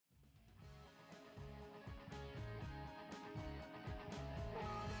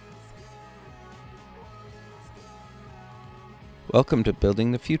Welcome to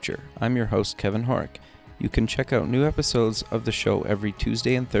Building the Future. I'm your host, Kevin Horick. You can check out new episodes of the show every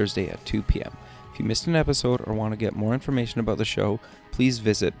Tuesday and Thursday at 2 p.m. If you missed an episode or want to get more information about the show, please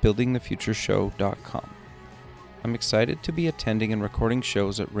visit buildingthefutureshow.com. I'm excited to be attending and recording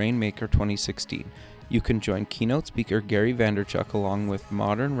shows at Rainmaker 2016. You can join keynote speaker Gary Vaynerchuk along with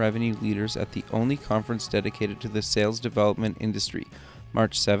modern revenue leaders at the only conference dedicated to the sales development industry,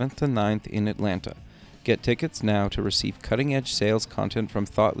 March 7th to 9th in Atlanta. Get tickets now to receive cutting-edge sales content from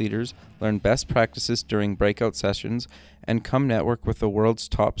thought leaders, learn best practices during breakout sessions, and come network with the world's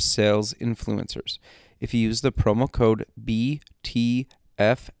top sales influencers. If you use the promo code BTFS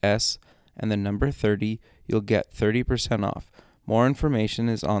and the number 30, you'll get 30% off. More information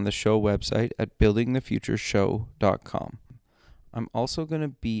is on the show website at buildingthefutureshow.com. I'm also going to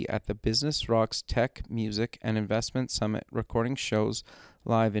be at the Business Rocks Tech, Music, and Investment Summit recording shows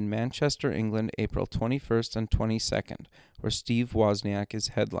live in Manchester, England, April 21st and 22nd, where Steve Wozniak is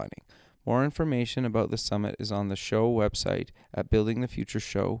headlining. More information about the summit is on the show website at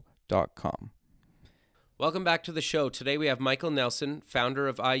buildingthefutureshow.com. Welcome back to the show. Today we have Michael Nelson, founder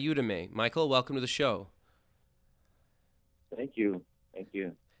of iUdemy. Michael, welcome to the show. Thank you. Thank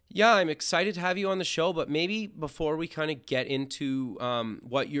you. Yeah, I'm excited to have you on the show, but maybe before we kind of get into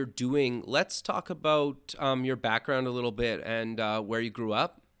what you're doing, let's talk about your background a little bit and where you grew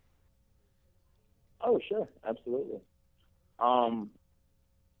up. Oh, sure. Absolutely. I'm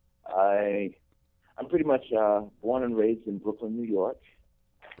pretty much born and raised in Brooklyn, New York.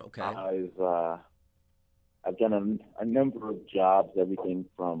 Okay. I've done a number of jobs, everything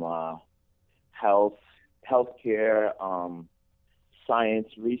from healthcare, science,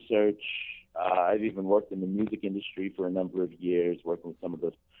 research. I've even worked in the music industry for a number of years, working with some of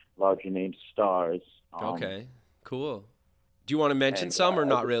the larger name stars. Okay, cool. Do you want to mention some or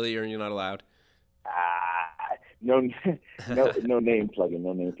not really, or you're not allowed? No name plugging, no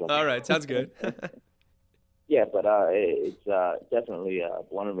name plugging. All right, sounds good. Yeah, but it's definitely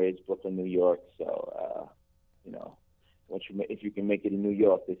born and raised Brooklyn, New York. So, if you can make it in New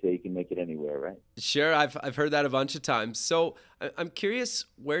York, they say you can make it anywhere, right? Sure, I've heard that a bunch of times. So I'm curious,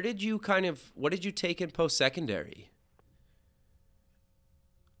 what did you take in post-secondary?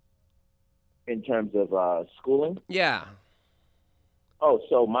 In terms of schooling? Yeah. Oh,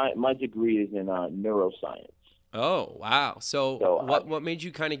 so my degree is in neuroscience. Oh, wow. So what made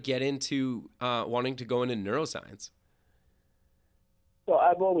you kind of get into wanting to go into neuroscience? So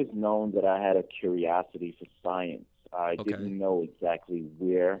I've always known that I had a curiosity for science. I didn't know exactly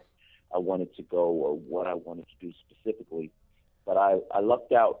where I wanted to go or what I wanted to do specifically, but I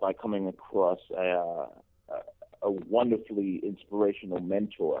lucked out by coming across a wonderfully inspirational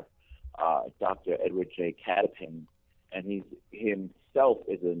mentor, Dr. Edward J. Catapane, and he himself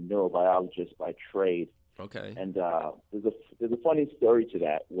is a neurobiologist by trade. Okay. And there's a funny story to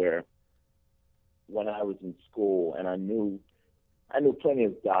that, where when I was in school and I knew plenty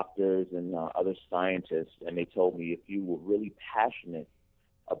of doctors and other scientists, and they told me if you were really passionate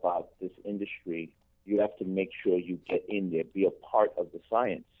about this industry, you have to make sure you get in there, be a part of the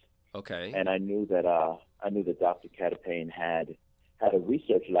science. Okay. And I knew that Dr. Catapane had a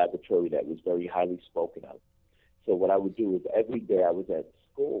research laboratory that was very highly spoken of. So what I would do is every day I was at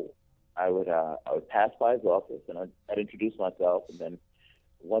school, I would pass by his office and I'd introduce myself, and then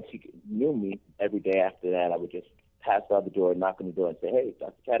once he knew me, every day after that I would just pass by the door, knock on the door, and say, "Hey,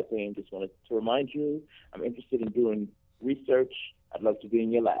 Dr. Catapane, just wanted to remind you, I'm interested in doing research. I'd love to be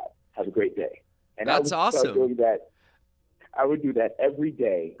in your lab. Have a great day." And that's awesome. Doing that. I would do that every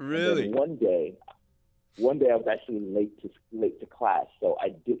day. Really? And one day I was actually late to class, so I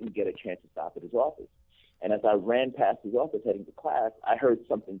didn't get a chance to stop at his office. And as I ran past his office heading to class, I heard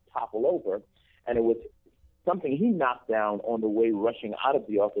something topple over, and it was something he knocked down on the way rushing out of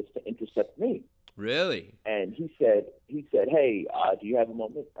the office to intercept me. Really? And he said, "Hey, do you have a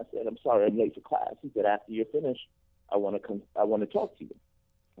moment?" I said, "I'm sorry, I'm late for class." He said, "After you're finished, I want to talk to you."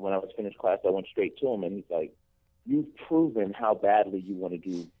 When I was finished class, I went straight to him, and he's like, "You've proven how badly you want to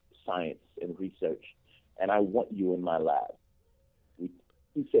do science and research, and I want you in my lab."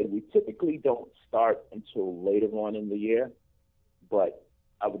 He said, "We typically don't start until later on in the year, but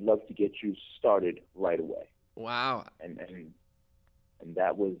I would love to get you started right away." Wow. And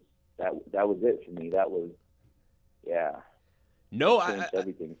that was it for me. That was, yeah. No,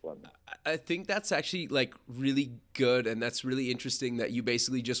 everything for me. I think that's actually like really good, and that's really interesting that you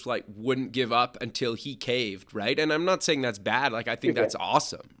basically just like wouldn't give up until he caved, right? And I'm not saying that's bad. Like I think that's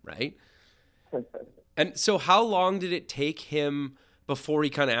awesome, right? And so how long did it take him before he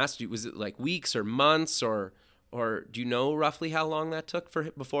kind of asked you? Was it like weeks or months, or do you know roughly how long that took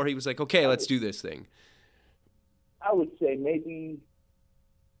before he was like, "Okay, let's do this thing"? I would say maybe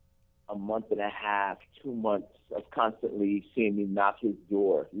a month and a half, 2 months of constantly seeing me knock his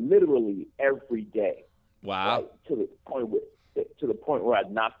door, literally every day. Wow. Right? To the point where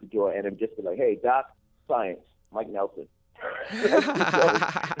I'd knock the door and I'm just be like, "Hey, Doc, science, Mike Nelson." So,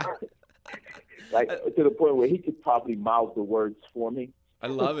 like to the point where he could probably mouth the words for me. I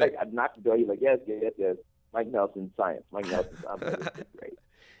love like, it. I'd knock the door, he's like, yes, Mike Nelson, science, Mike Nelson. I'm like, "This is great."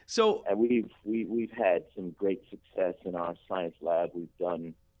 So, And we've had some great success in our science lab. We've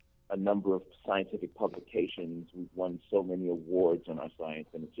done a number of scientific publications. We've won so many awards on our science,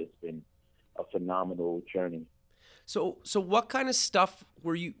 and it's just been a phenomenal journey. so what kind of stuff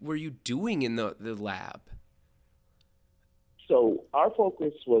were you doing in the lab? So our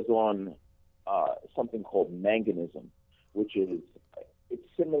focus was on something called manganism, which is it's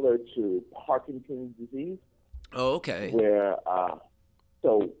similar to Parkinson's disease. Oh, okay. Where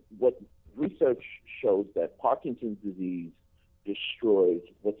so what research shows that Parkinson's disease destroys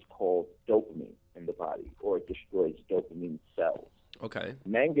what's called dopamine in the body, or it destroys dopamine cells. Okay.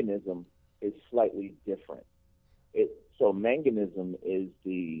 Manganism is slightly different. So manganism is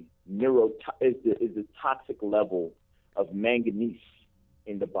the toxic level of manganese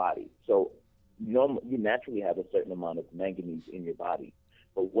in the body. So you naturally have a certain amount of manganese in your body,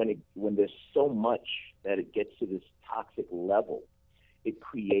 but when there's so much that it gets to this toxic level, it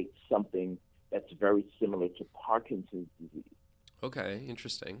creates something that's very similar to Parkinson's disease. Okay,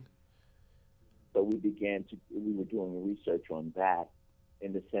 interesting. So we were doing research on that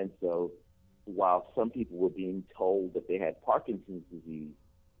in the sense of, while some people were being told that they had Parkinson's disease,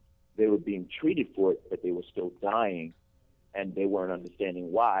 they were being treated for it, but they were still dying, and they weren't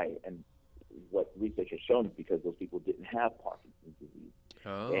understanding why. And what research has shown is because those people didn't have Parkinson's disease.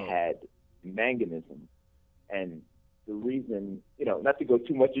 Oh. They had manganism. And the reason, not to go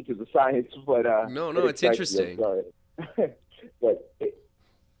too much into the science, but No, it's interesting. But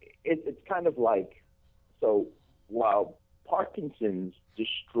it's kind of like, so while Parkinson's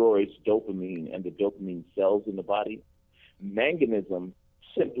destroys dopamine and the dopamine cells in the body, manganism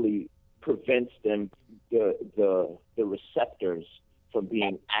simply prevents the receptors from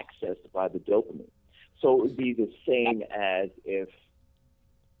being accessed by the dopamine. So it would be the same as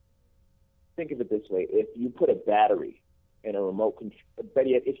think of it this way: if you put a battery in a remote control, but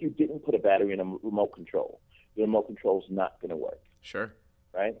yet if you didn't put a battery in a remote control, the remote control is not going to work. Sure.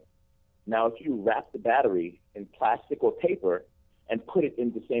 Right? Now, if you wrap the battery in plastic or paper and put it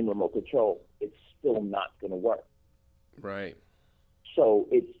in the same remote control, it's still not going to work. Right. So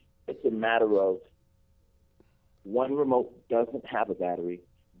it's a matter of one remote doesn't have a battery,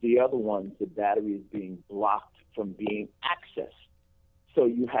 the other one, the battery is being blocked from being accessed. So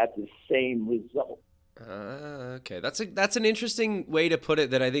you have the same result. Okay, that's an interesting way to put it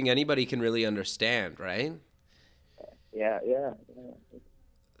that I think anybody can really understand, right? Yeah.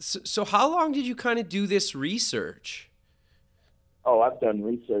 So how long did you kind of do this research? Oh, I've done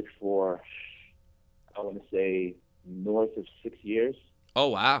research for, I want to say, north of 6 years. Oh,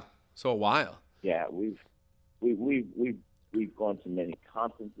 wow. So a while. Yeah, we've gone to many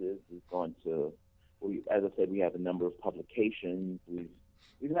conferences. We've gone to, as I said, we have a number of publications.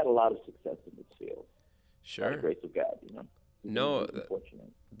 We've had a lot of success in this field. Sure. By the grace of God, No,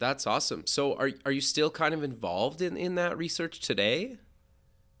 that's awesome. So are you still kind of involved in that research today?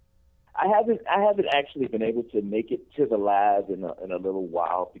 I haven't actually been able to make it to the lab in a little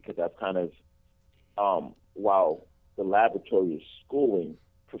while, because I've kind of, while the laboratory is schooling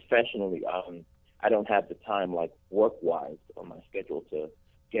professionally, I don't have the time, like work-wise, on my schedule to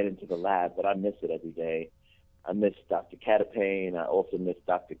get into the lab, but I miss it every day. I miss Dr. Catapane. I also miss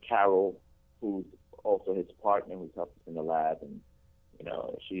Dr. Carol, who's also his partner, who's helped us in the lab, and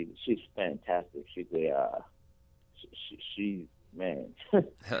she's fantastic. She's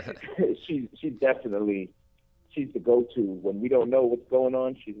she's definitely the go-to when we don't know what's going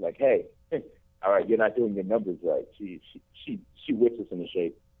on. She's like, hey, all right, you're not doing your numbers right. She whips us into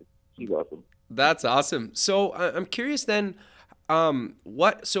shape. She's awesome. That's awesome. So I'm curious then, so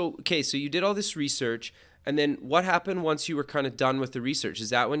you did all this research, and then what happened once you were kind of done with the research? Is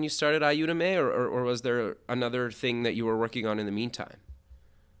that when you started IUDMA, or was there another thing that you were working on in the meantime?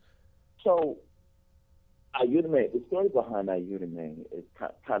 So IUDMA, the story behind IUDMA,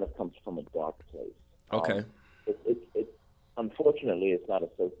 kind of comes from a dark place. Okay. Unfortunately, it's not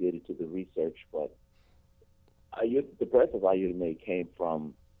associated to the research, but the birth of IUDMA came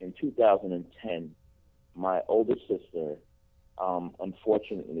from, in 2010, my older sister,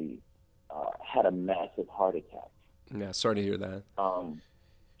 unfortunately, had a massive heart attack. Yeah, sorry to hear that.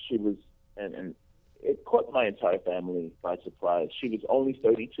 She was, and it caught my entire family by surprise. She was only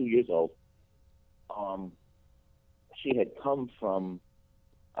 32 years old. she had come from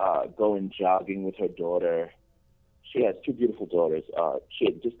going jogging with her daughter. She has two beautiful daughters. She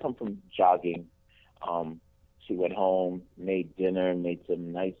had just come from jogging. She went home, made dinner, made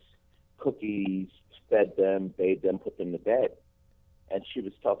some nice cookies, fed them, bathed them, put them to bed. And she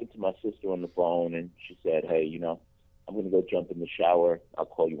was talking to my sister on the phone, and she said, "Hey, I'm going to go jump in the shower. I'll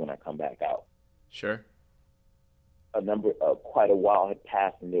call you when I come back out." Sure. Quite a while had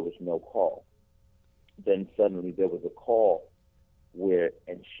passed, and there was no call. Then suddenly there was a call when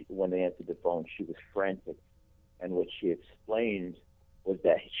they answered the phone, she was frantic. And what she explained was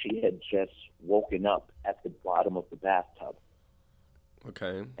that she had just woken up at the bottom of the bathtub.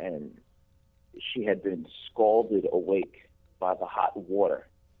 Okay. And she had been scalded awake by the hot water.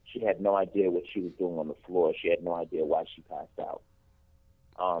 She had no idea what she was doing on the floor. She had no idea why she passed out.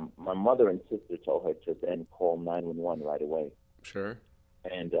 My mother and sister told her to then call 911 right away. Sure.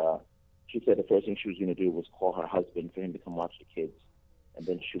 And she said the first thing she was going to do was call her husband for him to come watch the kids, and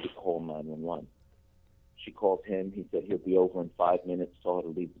then she would call 911. She called him. He said he'll be over in 5 minutes, told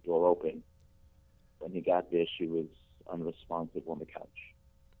her to leave the door open. When he got there, she was unresponsive on the couch.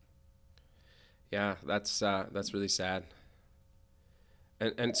 Yeah, that's really sad.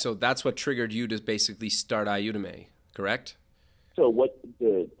 And so that's what triggered you to basically start iUtame, correct? So what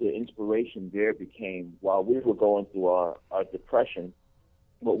the inspiration there became, while we were going through our depression,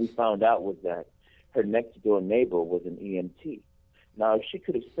 what we found out was that her next door neighbor was an EMT. Now, if she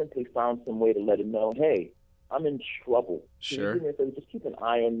could have simply found some way to let him know, "Hey, I'm in trouble. Sure. Can you do me a favor? Just keep an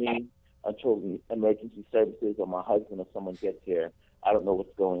eye on me until the emergency services or my husband or someone gets here. I don't know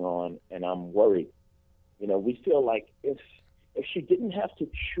what's going on, and I'm worried." We feel like if she didn't have to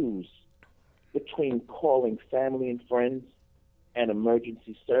choose between calling family and friends and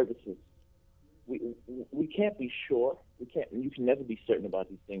emergency services, we can't be sure. You can never be certain about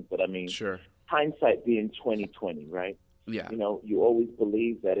these things, but I mean, sure. Hindsight being 20/20, right? Yeah. You always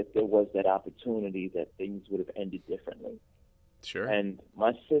believe that if there was that opportunity, that things would have ended differently. Sure. And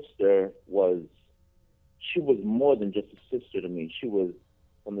my sister was more than just a sister to me. She was,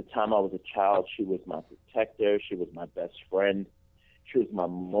 from the time I was a child, she was my protector. She was my best friend. She was my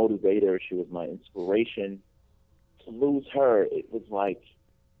motivator. She was my inspiration. To lose her, it was like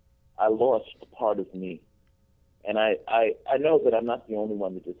I lost a part of me. And I know that I'm not the only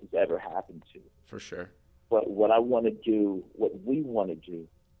one that this has ever happened to. For sure. But what we want to do,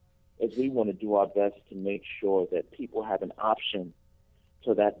 is we want to do our best to make sure that people have an option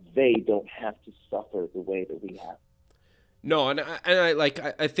so that they don't have to suffer the way that we have. No, and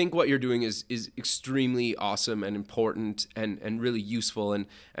I think what you're doing is extremely awesome and important and really useful, and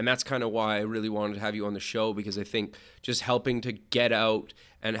that's kind of why I really wanted to have you on the show, because I think just helping to get out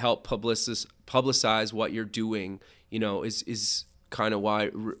and help publicize what you're doing, is kind of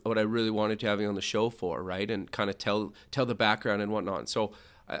what I really wanted to have you on the show for, right? And kind of tell the background and whatnot. So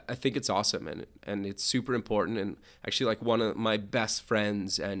I think it's awesome, and it's super important. And actually, like, one of my best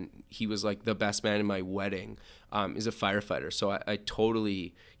friends, and he was like the best man in my wedding, is a firefighter. So I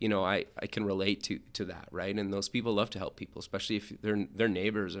totally, I can relate to that, right? And those people love to help people, especially if they're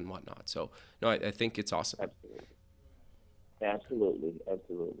neighbors and whatnot. So no, I think it's awesome. Absolutely. I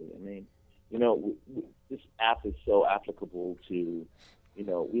mean, this app is so applicable to,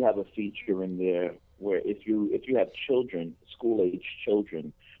 we have a feature in there where if you have children, school-age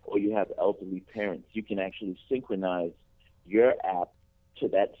children, or you have elderly parents, you can actually synchronize your app to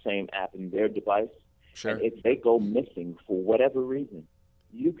that same app in their device. Sure. And if they go missing for whatever reason,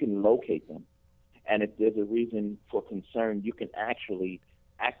 you can locate them. And if there's a reason for concern, you can actually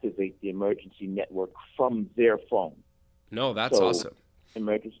activate the emergency network from their phone. No, that's awesome.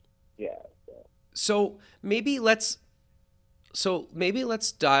 Emergency, yeah. So maybe let's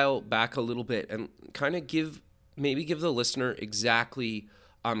dial back a little bit and kind of give the listener exactly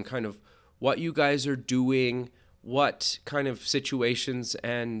kind of what you guys are doing, what kind of situations,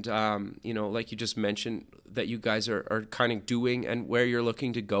 and like you just mentioned, that you guys are kind of doing, and where you're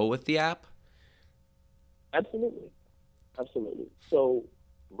looking to go with the app. Absolutely. So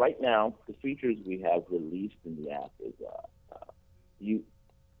right now, the features we have released in the app is you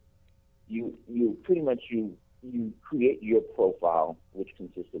pretty much you create your profile, which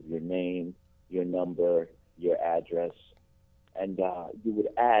consists of your name, your number, your address, and you would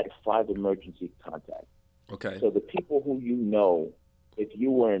add 5 emergency contacts. Okay. So the people who if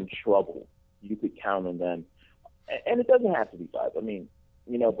you were in trouble, you could count on them. And it doesn't have to be 5. I mean,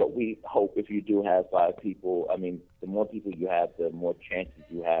 but we hope if you do have 5 people, I mean, the more people you have, the more chances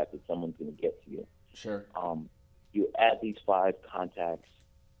you have that someone's going to get to you. Sure. You add these 5 contacts.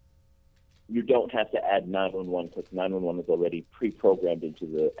 You don't have to add 911 because 911 is already pre-programmed into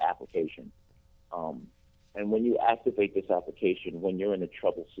the application. And when you activate this application, when you're in a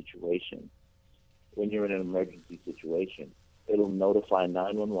trouble situation, when you're in an emergency situation, it'll notify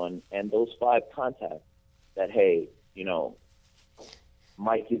 911 and those 5 contacts that, hey,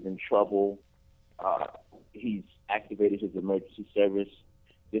 Mike is in trouble. He's activated his emergency service.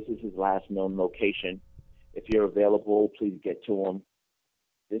 This is his last known location. If you're available, please get to him.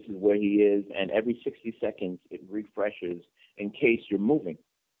 This is where he is. And every 60 seconds, it refreshes in case you're moving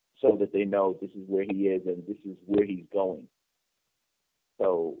so that they know this is where he is and this is where he's going.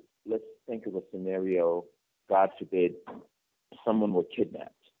 So let's think of a scenario, God forbid, someone were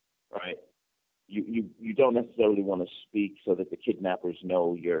kidnapped, right? You don't necessarily want to speak so that the kidnappers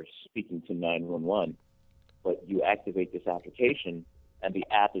know you're speaking to 911, but you activate this application and the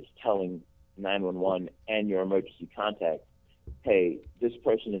app is telling 911 and your emergency contact, hey, this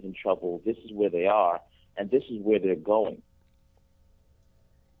person is in trouble, this is where they are, and this is where they're going.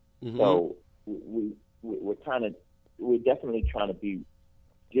 Mm-hmm. So we're definitely trying to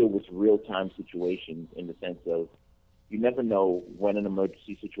deal with real-time situations in the sense of you never know when an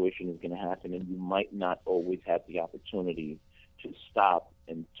emergency situation is going to happen, and you might not always have the opportunity to stop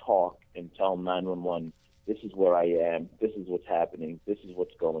and talk and tell 911, this is where I am, this is what's happening, this is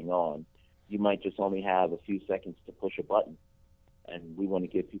what's going on. You might just only have a few seconds to push a button, and we want to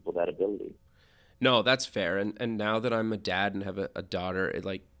give people that ability. No, that's fair. And now that I'm a dad and have a daughter,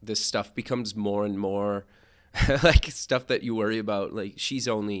 this stuff becomes more and more like stuff that you worry about. Like she's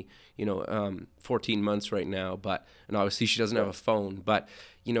only, 14 months right now, and obviously she doesn't have a phone, but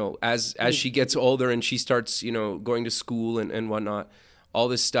as she gets older and she starts, going to school and whatnot, all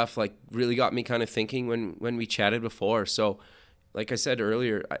this stuff like really got me kind of thinking when we chatted before. So like I said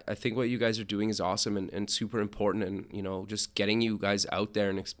earlier, I think what you guys are doing is awesome and super important. And, just getting you guys out there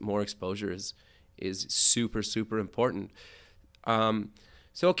and more exposure is super, super important.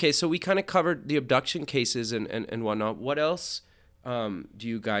 So we kind of covered the abduction cases and whatnot. What else do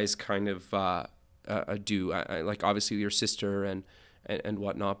you guys kind of do? Like obviously your sister and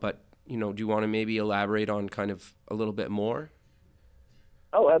whatnot, but do you want to maybe elaborate on kind of a little bit more?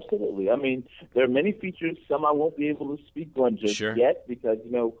 Oh, absolutely. I mean, there are many features. Some I won't be able to speak on just yet because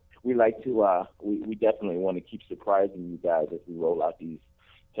we like to. We definitely want to keep surprising you guys as we roll out these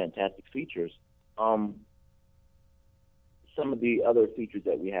fantastic features. Some of the other features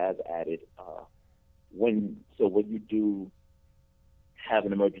that we have added, when you do have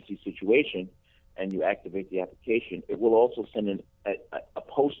an emergency situation and you activate the application, it will also send a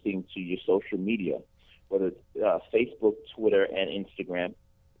posting to your social media, whether it's Facebook, Twitter, and Instagram.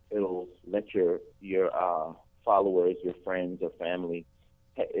 It'll let your followers, your friends or family,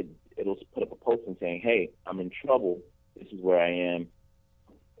 it'll put up a posting saying, hey, I'm in trouble. This is where I am.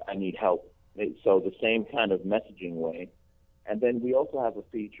 I need help. So the same kind of messaging way. And then we also have a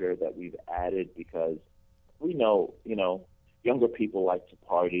feature that we've added because we know, younger people like to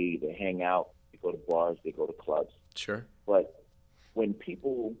party, they hang out, they go to bars, they go to clubs. Sure. But when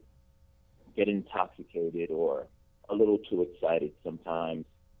people get intoxicated or a little too excited sometimes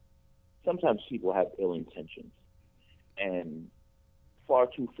people have ill intentions. And far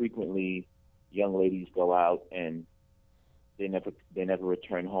too frequently, young ladies go out and they never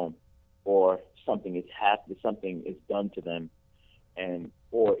return home, or something is done to them,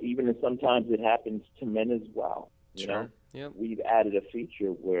 or even sometimes it happens to men as well. Sure. Yeah. We've added a feature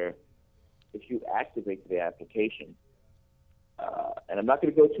where if you activate the application, and I'm not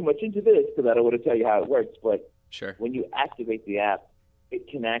going to go too much into this because I don't want to tell you how it works, but sure. When you activate the app, it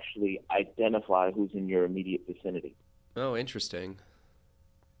can actually identify who's in your immediate vicinity. Oh, interesting.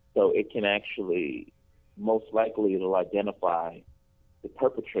 So it can actually, most likely, it'll identify the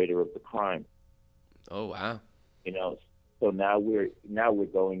perpetrator of the crime. Oh, wow. So now we're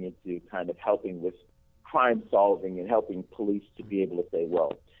going into kind of helping with crime solving and helping police to be able to say,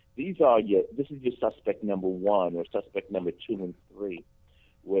 well, this is your suspect number 1 or suspect number 2 and 3,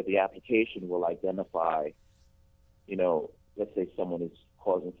 where the application will identify, let's say someone is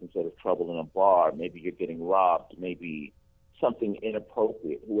causing some sort of trouble in a bar, maybe you're getting robbed, maybe something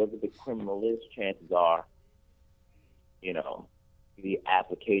inappropriate. Whoever the criminal is, chances are, the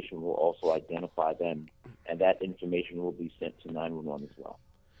application will also identify them, and that information will be sent to 911 as well.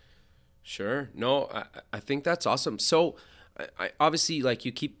 Sure. No, I think that's awesome. So I obviously, like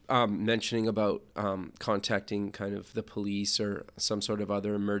you keep mentioning about contacting kind of the police or some sort of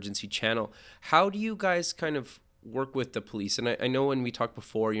other emergency channel. How do you guys kind of work with the police? And I know when we talked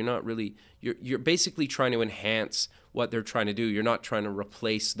before, you're basically trying to enhance what they're trying to do. You're not trying to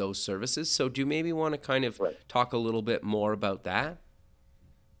replace those services. So do you maybe want to kind of talk a little bit more about that?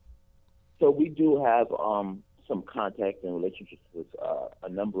 So we do have some contact and relationships with a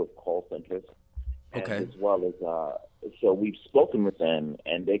number of call centers. and Okay. as well as so we've spoken with them,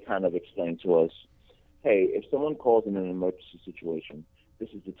 and they kind of explained to us, hey, if someone calls in an emergency situation, this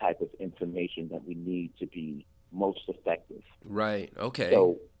is the type of information that we need to be most effective. Right. Okay.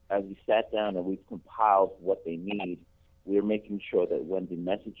 So as we sat down and we've compiled what they need, we're making sure that when the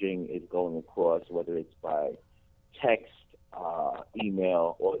messaging is going across, whether it's by text,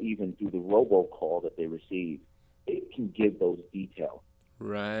 email, or even through the robocall that they receive, it can give those details.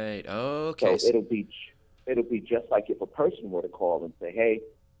 Right. Okay. So it'll be just like if a person were to call and say, "Hey,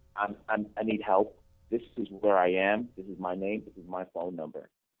 I need help. This is where I am. This is my name. This is my phone number."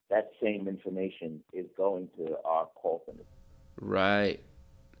 That same information is going to our call center Right.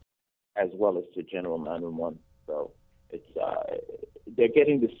 as well as to General 911. So it's they're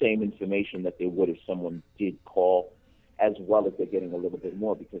getting the same information that they would if someone did call, as well as they're getting a little bit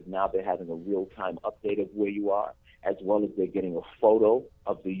more because now they're having a real-time update of where you are, as well as they're getting a photo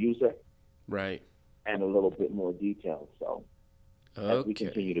of the user Right. and a little bit more detail. So as we Okay.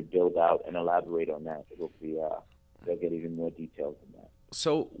 continue to build out and elaborate on that, it'll be they'll get even more details than that.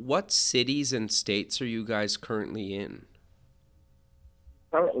 So, what cities and states are you guys currently in?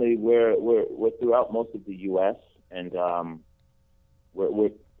 Currently, we're throughout most of the U.S. and our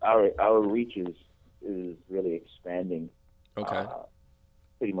reach is really expanding. Okay.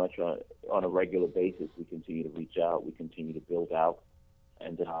 Pretty much on a regular basis, we continue to reach out, we continue to build out,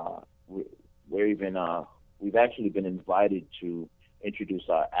 and we're even we've actually been invited to introduce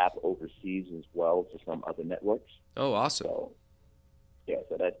our app overseas as well to some other networks. Oh, awesome. So yeah,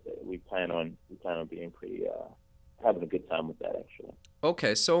 so that we plan on being pretty having a good time with that actually.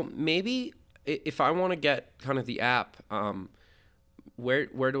 Okay, so maybe if I want to get kind of the app,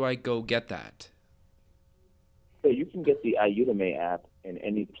 where do I go get that? So you can get the iUdame app in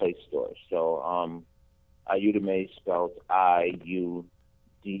any Play Store. So iUdame spelled iUdame.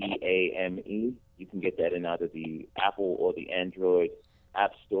 You can get that in either the Apple or the Android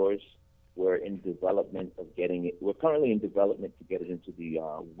app stores. We're in development of getting it. We're currently in development to get it into the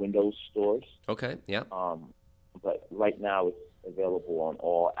Windows stores. Okay, yeah. But right now it's available on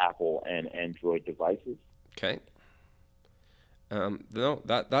all Apple and Android devices. Okay. No,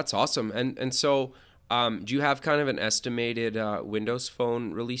 that's awesome. And so, do you have kind of an estimated Windows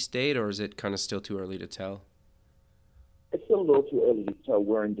Phone release date, or is it kind of still too early to tell? It's still a little too early to tell.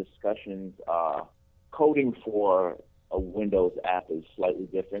 We're in discussions. Coding for a Windows app is slightly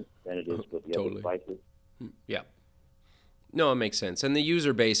different than it is with the other devices. Yeah. No, it makes sense. And the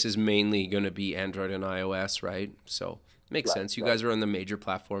user base is mainly going to be Android and iOS, right? So makes sense. You guys are on the major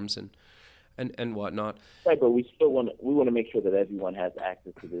platforms and whatnot. Right, but we still want to make sure that everyone has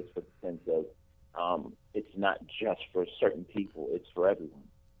access to this for the sense of it's not just for certain people; it's for everyone.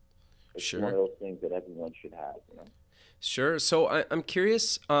 It's Sure. one of those things that everyone should have. Sure. So I'm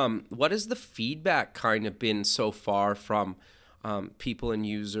curious, what has the feedback kind of been so far from people and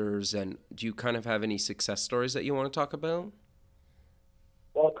users, and do you kind of have any success stories that you want to talk about?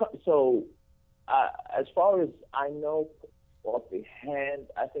 Well, so as far as I know, off the hand,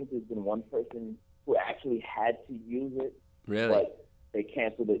 I think there's been one person who actually had to use it. Really? But they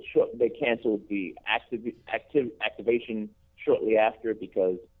canceled it. They canceled the activation shortly after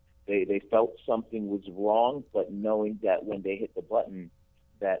because they felt something was wrong, but knowing that when they hit the button,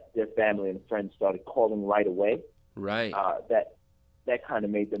 that their family and friends started calling right away. Right. That kind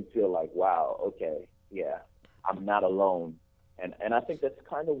of made them feel like, wow, okay, yeah, I'm not alone. And I think that's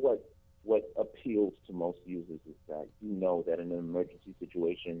kind of what appeals to most users is that you know that in an emergency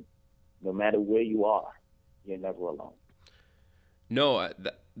situation, no matter where you are, you're never alone. No,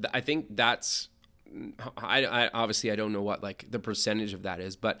 I think that's. I obviously I don't know what like the percentage of that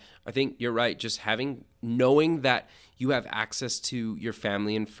is, but I think you're right. Just knowing that you have access to your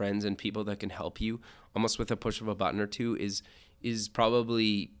family and friends and people that can help you almost with a push of a button or two is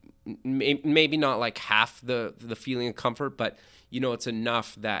probably maybe not like half the feeling of comfort, but it's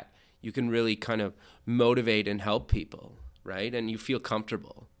enough that you can really kind of motivate and help people, right? And you feel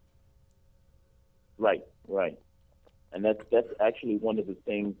comfortable. Right. And that's actually one of the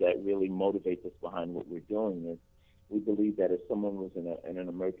things that really motivates us behind what we're doing is we believe that if someone was in an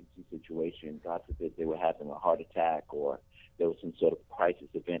emergency situation, God forbid they were having a heart attack or there was some sort of crisis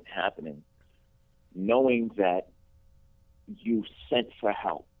event happening, knowing that you sent for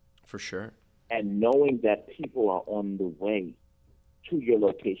help. For sure. And knowing that people are on the way to your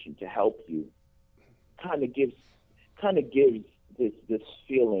location to help you kind of gives this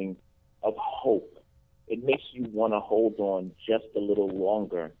feeling of hope. It makes you want to hold on just a little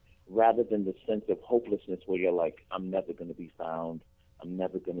longer rather than the sense of hopelessness where you're like, I'm never going to be found. I'm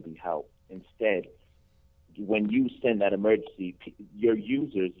never going to be helped. Instead, when you send that emergency, your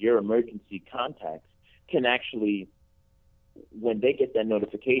users, your emergency contacts can actually, when they get that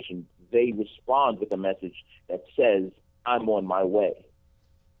notification, they respond with a message that says, "I'm on my way."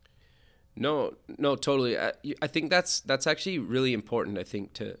 No, totally. I think that's actually really important. I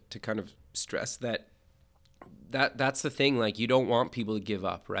think to kind of stress that's the thing. Like, you don't want people to give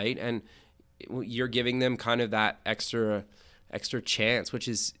up, right? And you're giving them kind of that extra chance, which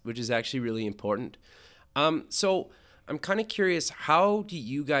is actually really important. So I'm kind of curious, how do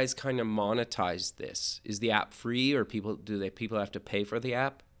you guys kind of monetize this? Is the app free, or people have to pay for the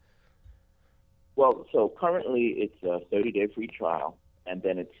app? Well, so currently it's a 30-day free trial, and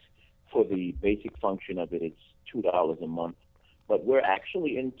then it's, for the basic function of it, it's $2 a month. But we're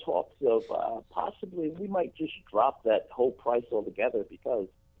actually in talks of possibly we might just drop that whole price altogether, because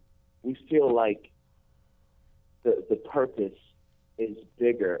we feel like the purpose is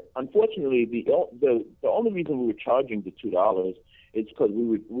bigger. Unfortunately, the only reason we were charging the $2 is because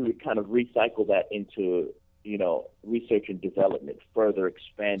we would kind of recycle that into, research and development, further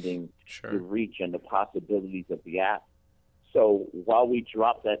expanding Sure. the reach and the possibilities of the app. So while we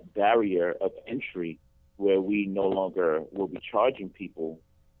drop that barrier of entry where we no longer will be charging people,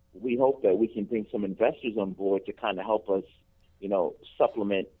 we hope that we can bring some investors on board to kind of help us,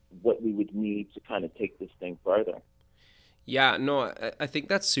 supplement what we would need to kind of take this thing further. Yeah, no, I think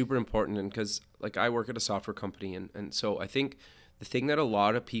that's super important. And because, like, I work at a software company, and so I think the thing that a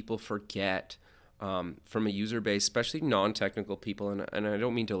lot of people forget from a user base, especially non-technical people, and I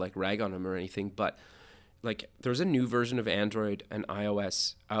don't mean to like rag on them or anything, but like, there's a new version of Android and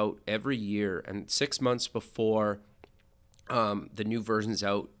iOS out every year, and 6 months before the new version's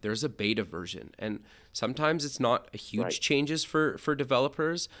out, there's a beta version. And sometimes it's not a huge Right. changes for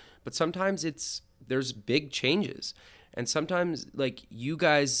developers, but sometimes there's big changes. And sometimes, like, you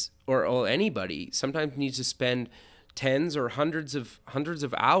guys or anybody sometimes needs to spend tens or hundreds of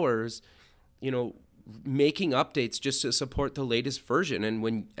hours, making updates just to support the latest version. And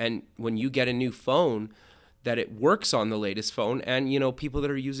when you get a new phone, that it works on the latest phone, and people that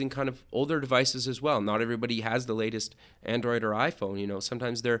are using kind of older devices as well. Not everybody has the latest Android or iPhone.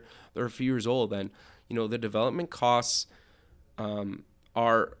 Sometimes they're a few years old, and the development costs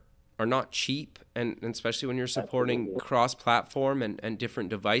are not cheap, and especially when you're supporting Absolutely. cross-platform and different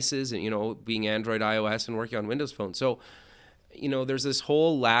devices, and being Android, iOS, and working on Windows Phone. So there's this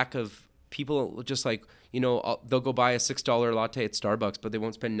whole lack of people just like, they'll go buy a $6 latte at Starbucks, but they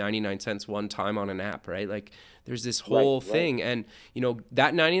won't spend 99 cents one time on an app, right? Like, there's this whole thing. And,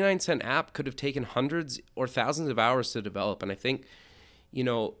 that 99-cent app could have taken hundreds or thousands of hours to develop. And I think,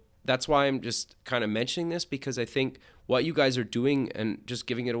 that's why I'm just kind of mentioning this, because I think what you guys are doing and just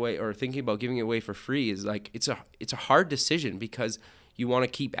giving it away, or thinking about giving it away for free, is like, it's a hard decision, because you want to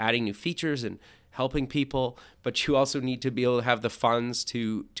keep adding new features and helping people, but you also need to be able to have the funds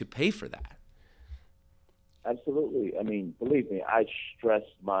to pay for that. Absolutely. I mean, believe me, I stress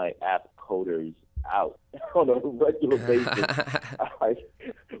my app coders out on a regular basis.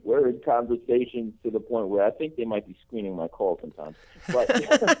 We're in conversations to the point where I think they might be screening my call sometimes.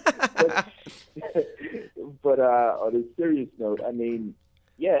 But on a serious note, I mean,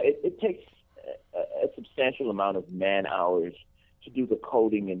 yeah, it takes a substantial amount of man hours to do the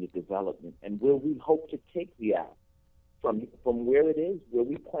coding and the development. And where we hope to take the app from where it is, where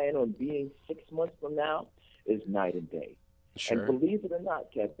we plan on being 6 months from now, is night and day. Sure. And believe it or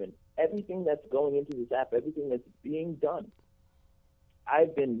not, Kevin, everything that's going into this app, everything that's being done,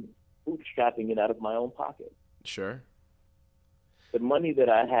 I've been bootstrapping it out of my own pocket. Sure. The money that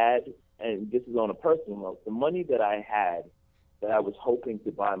I had, and this is on a personal note, the money that I had that I was hoping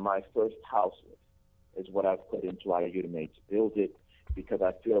to buy my first house with, is what I've put into iUdemy to build it, because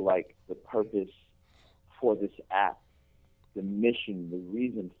I feel like the purpose for this app, the mission, the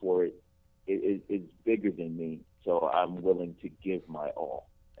reason for it is bigger than me. So I'm willing to give my all,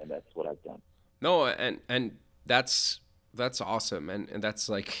 and that's what I've done. No, and that's awesome, and that's,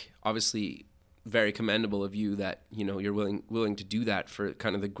 like, obviously very commendable of you that you're willing to do that for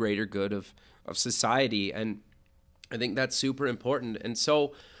kind of the greater good of society, and I think that's super important. And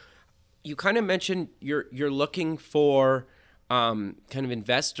so you kind of mentioned you're looking for kind of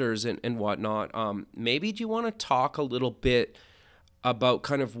investors and whatnot. Maybe do you want to talk a little bit about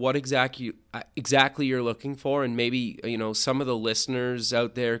kind of what exactly you're looking for, and maybe some of the listeners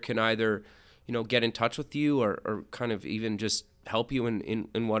out there can either get in touch with you or kind of even just help you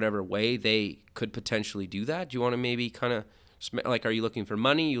in whatever way they could potentially do that. Do you want to maybe kind of, like, are you looking for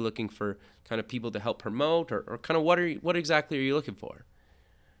money? Are you looking for kind of people to help promote, or kind of what exactly are you looking for?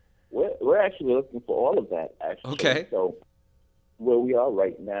 We're actually looking for all of that, actually. Okay. So where we are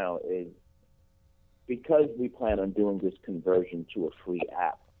right now is because we plan on doing this conversion to a free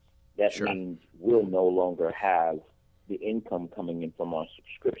app, that Sure. means we'll no longer have the income coming in from our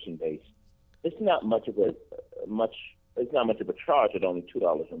subscription base. It's not much of a charge at only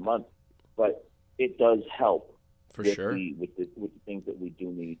 $2 a month, but it does help For with sure. with the things that we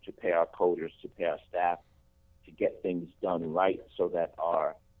do need to pay our coders, to pay our staff, to get things done right so that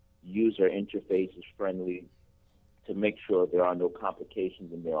our user interface is friendly, to make sure there are no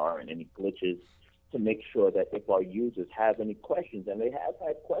complications and there aren't any glitches, to make sure that if our users have any questions, and they have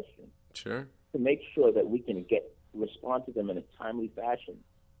had questions, Sure. to make sure that we can respond to them in a timely fashion.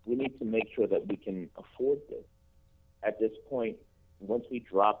 We need to make sure that we can afford this. At this point, once we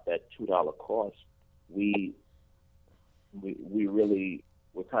drop that $2 cost, we're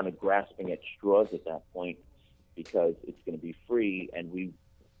kind of grasping at straws at that point, because it's going to be free, and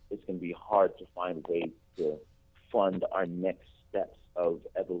it's going to be hard to find ways to fund our next steps of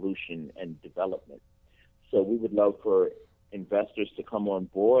evolution and development. So we would love for investors to come on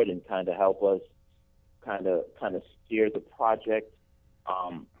board and kind of help us kind of steer the project.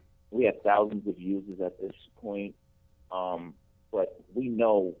 We have thousands of users at this point, but we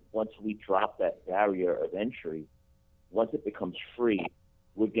know once we drop that barrier of entry, once it becomes free,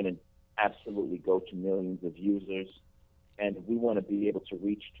 we're going to absolutely go to millions of users, and we want to be able to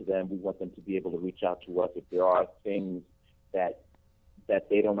reach to them. We want them to be able to reach out to us if there are things that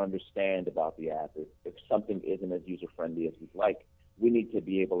they don't understand about the app. If something isn't as user-friendly as we'd like, we need to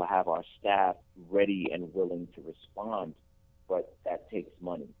be able to have our staff ready and willing to respond, but that takes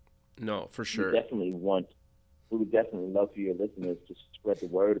money. No, for sure. We would definitely love for your listeners to spread the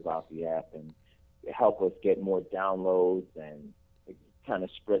word about the app and help us get more downloads and kind of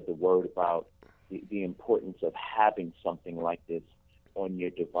spread the word about the importance of having something like this on your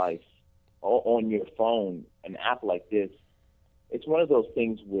device or on your phone. An app like this, it's one of those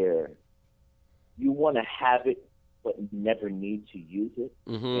things where you want to have it but never need to use it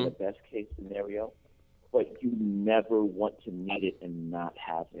in a best case scenario, but you never want to need it and not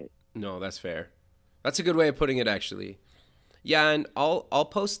have it. No, that's fair. That's a good way of putting it, actually. Yeah, and I'll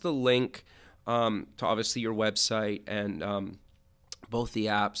post the link to obviously your website and both the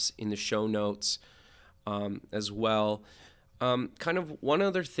apps in the show notes as well. Kind of one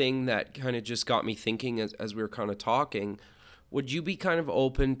other thing that kind of just got me thinking as we were kind of talking, would you be kind of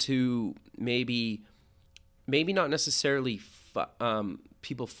open to maybe not necessarily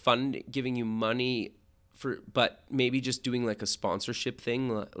people giving you money but maybe just doing like a sponsorship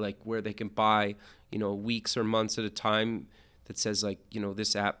thing, like where they can buy, weeks or months at a time that says like,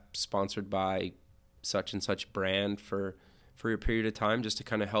 this app sponsored by such and such brand for your period of time, just to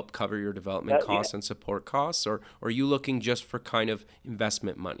kind of help cover your development costs and support costs? Or are you looking just for kind of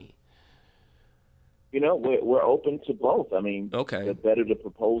investment money? We're open to both. I mean, okay. The better the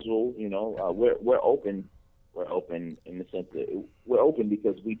proposal, we're open. We're open in the sense that we're open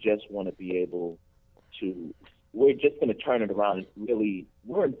because we just want to be able to. We're just going to turn it around. And really,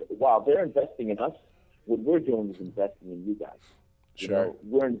 while they're investing in us, what we're doing is investing in you guys. Sure.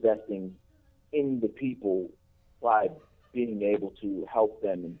 We're investing in the people by being able to help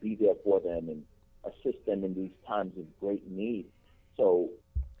them and be there for them and assist them in these times of great need. So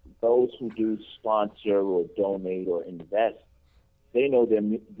those who do sponsor or donate or invest, they know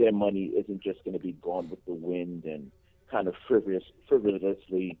their money isn't just going to be gone with the wind and kind of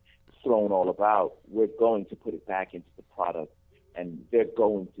frivolously thrown all about. We're going to put it back into the product, and they're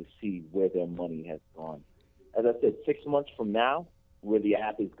going to see where their money has gone. As I said, 6 months from now, where the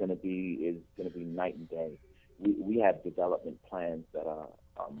app is going to be night and day. We have development plans that are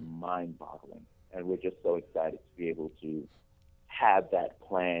mind-boggling, and we're just so excited to be able to have that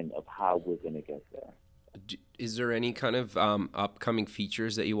plan of how we're going to get there. Is there any kind of upcoming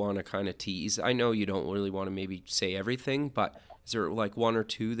features that you want to kind of tease? I know you don't really want to maybe say everything, but is there like one or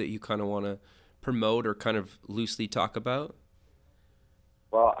two that you kind of want to promote or kind of loosely talk about?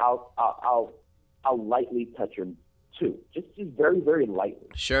 Well, I'll lightly touch on two, just very, very lightly.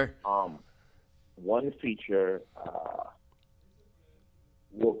 Sure. One feature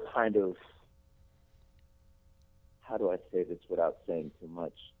will kind of, how do I say this without saying too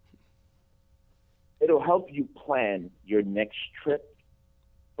much? It'll help you plan your next trip,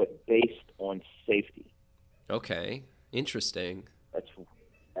 but based on safety. Okay, interesting.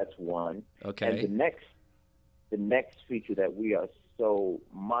 That's one. Okay. And the next feature that we are so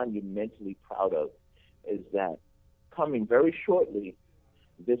monumentally proud of is that coming very shortly,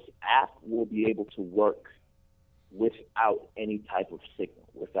 this app will be able to work without any type of signal,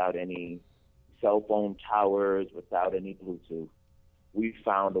 without any cell phone towers, without any Bluetooth. We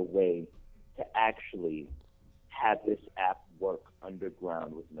found a way to actually have this app work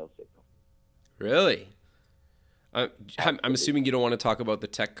underground with no signal. Really? I'm assuming you don't want to talk about the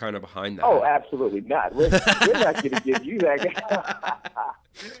tech kind of behind that. Oh, absolutely not. We're not going to give you that.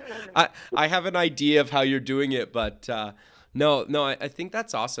 I have an idea of how you're doing it, but no, I think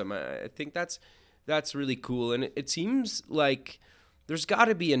that's awesome. I think that's really cool, and it seems like there's got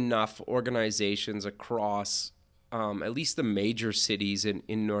to be enough organizations across at least the major cities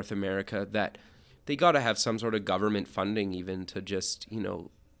in North America that they got to have some sort of government funding even to just,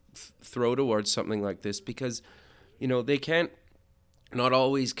 throw towards something like this, because, they can't, not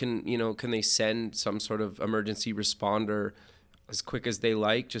always can they send some sort of emergency responder as quick as they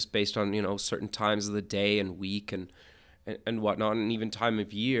like, just based on, certain times of the day and week and whatnot, and even time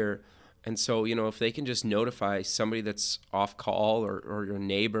of year. And so, if they can just notify somebody that's off call or your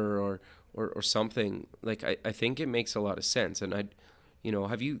neighbor or something, like, I think it makes a lot of sense. And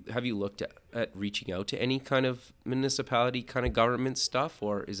have you looked at reaching out to any kind of municipality kind of government stuff,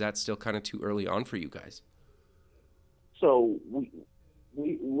 or is that still kind of too early on for you guys? So we're,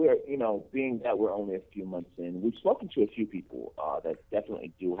 being that we're only a few months in, we've spoken to a few people that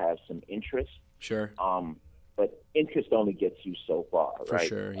definitely do have some interest. Sure. But interest only gets you so far, For right?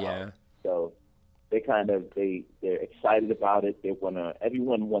 sure, yeah. So they're excited about it.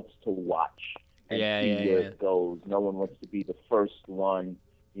 Everyone wants to watch and see where it goes. No one wants to be the first one,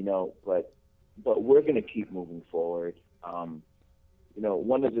 but we're going to keep moving forward.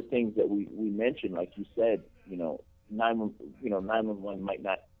 One of the things that we mentioned, like you said, 911 might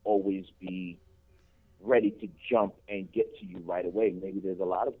not always be ready to jump and get to you right away. Maybe there's a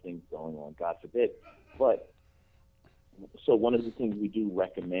lot of things going on, God forbid. But so one of the things we do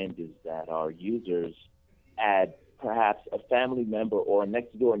recommend is that our users add perhaps a family member or a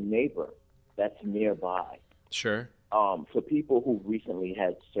next door neighbor that's nearby. Sure. For people who recently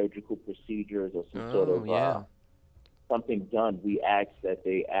had surgical procedures or some sort of something done, we ask that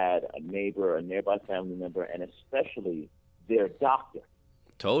they add a neighbor, a nearby family member, and especially their doctor.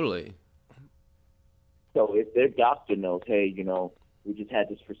 Totally. So if their doctor knows, hey, we just had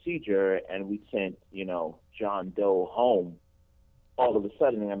this procedure and we sent, John Doe home, all of a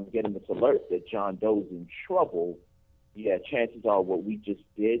sudden I'm getting this alert that John Doe's in trouble, chances are what we just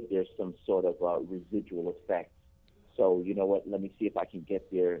did, there's some sort of residual effect. So, you know what, let me see if I can get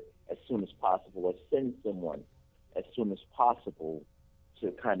there as soon as possible, or send someone as soon as possible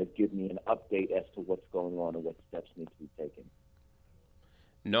to kind of give me an update as to what's going on and what steps need to be taken.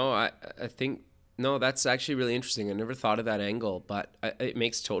 No, I think, no, that's actually really interesting. I never thought of that angle, but it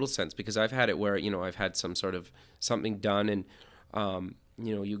makes total sense, because I've had it where, I've had some sort of something done, and,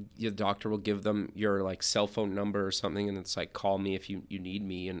 your doctor will give them your like cell phone number or something, and it's like, call me if you need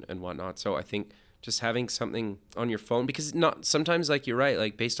me and whatnot. So I think just having something on your phone, because sometimes, like, you're right,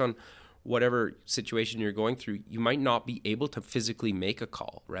 like, based on whatever situation you're going through, you might not be able to physically make a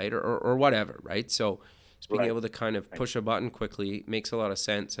call, right? Or whatever, right? So just being able to kind of push a button quickly makes a lot of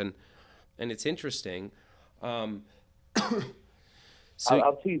sense. And it's interesting. So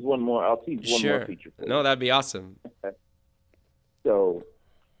I'll tease one more. I'll tease one more feature for you. No, that'd be awesome. So,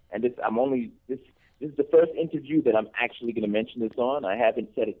 and this is the first interview that I'm actually going to mention this on. I haven't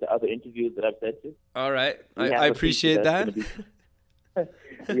said it to other interviews that I've said to. All right. I appreciate that.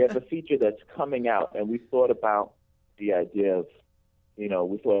 We have a feature that's coming out, and we thought about the idea of, we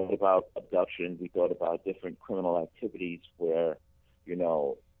thought about abduction. We thought about different criminal activities where,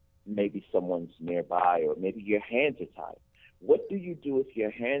 maybe someone's nearby, or maybe your hands are tied. What do you do if your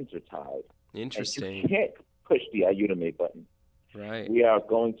hands are tied? Interesting. And you can't push the Ayúdame button. Right. We are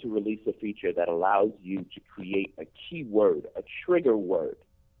going to release a feature that allows you to create a keyword, a trigger word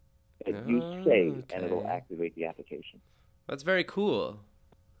that you say, and it'll activate the application. That's very cool.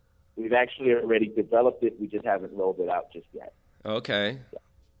 We've actually already developed it. We just haven't rolled it out just yet. Okay. So,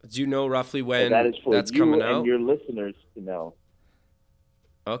 do you know roughly when that is for that's you coming out? And your listeners to know.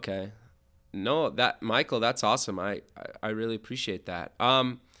 Okay. No, Michael, that's awesome. I really appreciate that.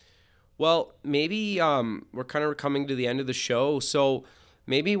 Well, maybe we're kind of coming to the end of the show, so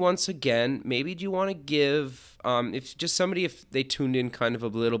maybe once again, maybe do you want to give, if they tuned in kind of a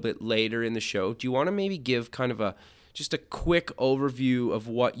little bit later in the show, do you want to maybe give kind of just a quick overview of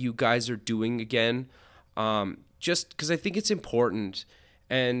what you guys are doing again? Just because I think it's important,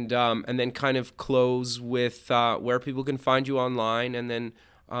 and then kind of close with where people can find you online, and then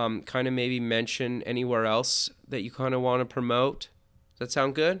kind of maybe mention anywhere else that you kind of want to promote. Does that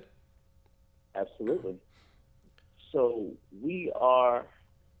sound good? Absolutely. So we are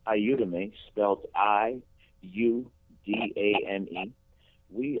Ayúdame, spelled I-U-D-A-M-E.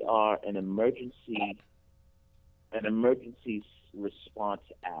 We are an emergency response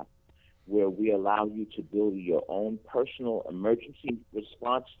app where we allow you to build your own personal emergency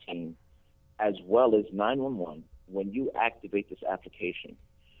response team as well as 911, when you activate this application,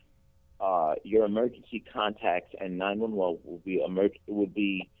 your emergency contacts and 911 will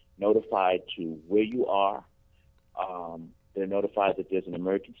be notified to where you are. They're notified that there's an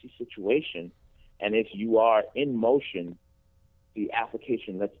emergency situation, and if you are in motion, the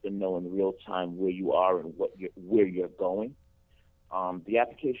application lets them know in real time where you are and where you're going. The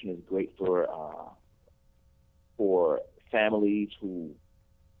application is great for families who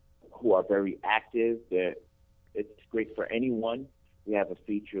are very active. It's great for anyone. We have a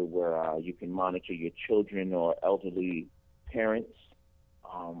feature where you can monitor your children or elderly parents.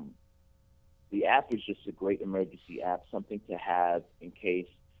 The app is just a great emergency app, something to have in case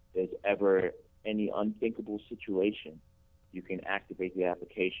there's ever any unthinkable situation. You can activate the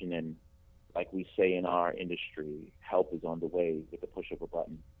application, and like we say in our industry, help is on the way with the push of a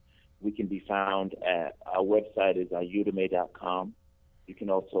button. We can be found at our website is iudame.com. You can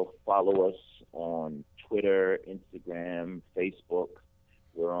also follow us on Twitter, Instagram, Facebook.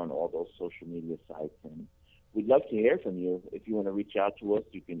 We're on all those social media sites, and we'd love to hear from you. If you want to reach out to us,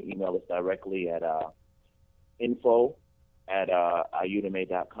 you can email us directly at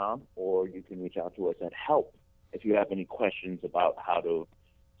info@iudame.com, or you can reach out to us at help. If you have any questions about how to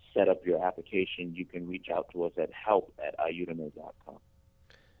set up your application, you can reach out to us at help@iudame.com.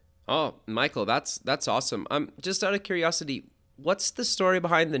 Oh, Michael, that's awesome. Just out of curiosity, what's the story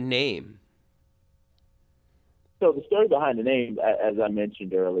behind the name? So the story behind the name, as I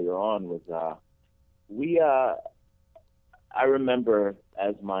mentioned earlier on, was I remember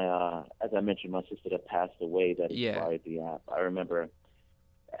as I mentioned, my sister that passed away that inspired the app. I remember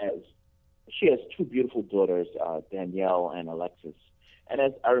she has two beautiful daughters, Danielle and Alexis. And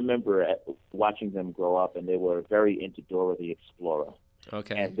as I remember watching them grow up, and they were very into Dora the Explorer.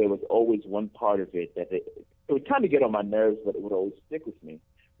 Okay. And there was always one part of it that it would kind of get on my nerves, but it would always stick with me,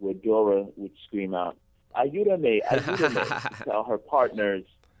 where Dora would scream out, "Ayúdame, ayúdame," to tell her partners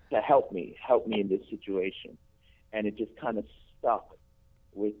to help me in this situation. And it just kind of stuck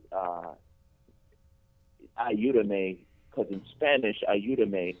with ayúdame, because in Spanish,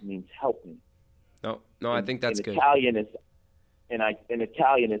 ayúdame means help me. No, I think that's good. In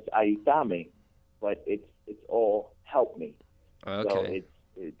Italian, it's aiutami, but it's all help me. Okay.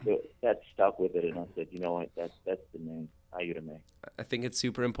 So that stuck with it, and I said, you know what, that's the name, ayúdame. I think it's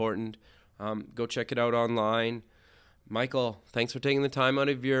super important. Go check it out online. Michael, thanks for taking the time out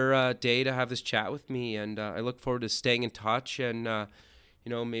of your day to have this chat with me, and I look forward to staying in touch. And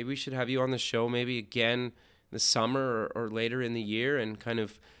maybe we should have you on the show maybe again in the summer or later in the year, and kind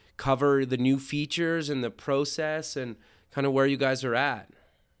of cover the new features and the process and kind of where you guys are at.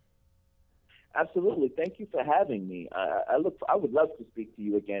 Absolutely. Thank you for having me. I would love to speak to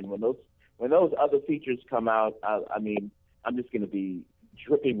you again when those other features come out. I'm just going to be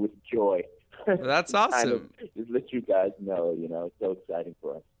dripping with joy. That's awesome. Just let you guys know, it's so exciting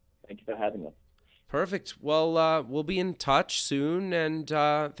for us. Thank you for having us. Perfect. Well, we'll be in touch soon, and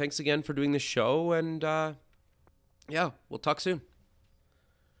thanks again for doing the show, and we'll talk soon.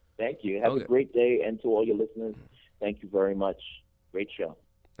 Thank you. Have a great day, and to all your listeners, thank you very much. Great show.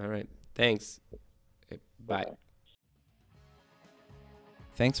 All right. Thanks. Okay, bye. Bye.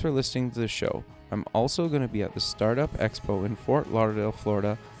 Thanks for listening to the show. I'm also going to be at the Startup Expo in Fort Lauderdale,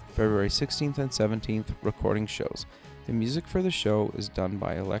 Florida, February 16th and 17th, recording shows. The music for the show is done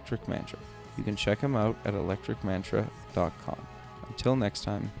by Electric Mantra. You can check them out at electricmantra.com. Until next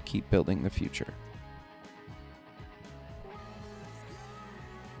time, keep building the future.